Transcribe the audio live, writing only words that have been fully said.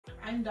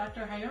I'm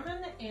Dr.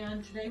 Heyerman,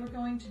 and today we're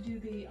going to do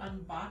the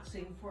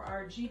unboxing for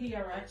our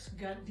GDRx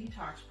Gut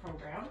Detox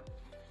program.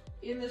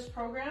 In this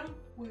program,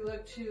 we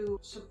look to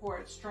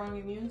support strong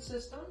immune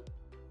system,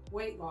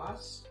 weight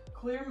loss,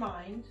 clear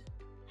mind,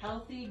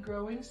 healthy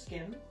growing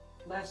skin,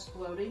 less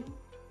bloating,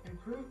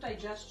 improved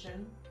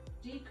digestion,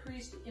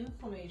 decreased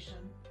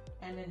inflammation,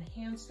 and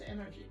enhanced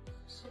energy.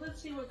 So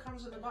let's see what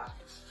comes in the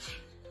box.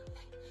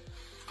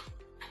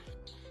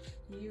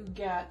 You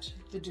get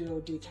the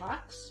Duo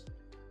Detox,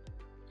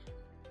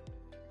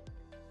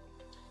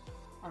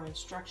 our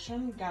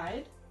instruction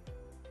guide,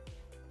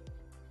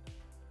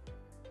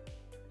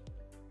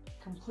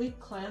 complete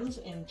cleanse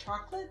in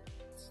chocolate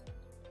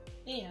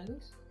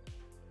and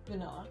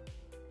vanilla,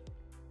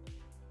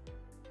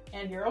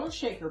 and your own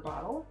shaker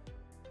bottle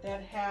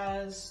that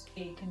has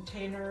a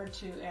container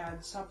to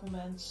add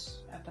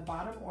supplements at the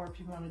bottom, or if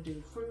you want to do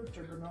fruit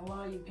or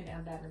granola, you can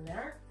add that in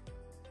there.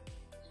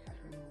 It's got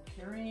your little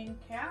carrying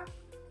cap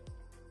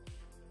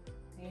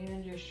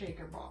and your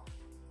shaker ball.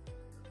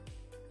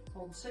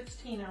 Holds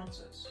 16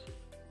 ounces.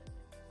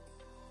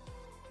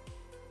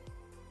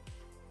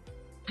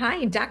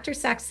 Hi, Dr.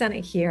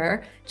 Saxena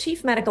here,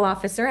 Chief Medical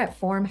Officer at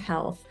Forum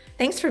Health.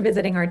 Thanks for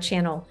visiting our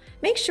channel.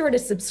 Make sure to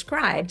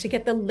subscribe to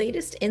get the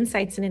latest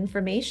insights and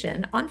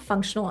information on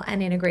functional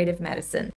and integrative medicine.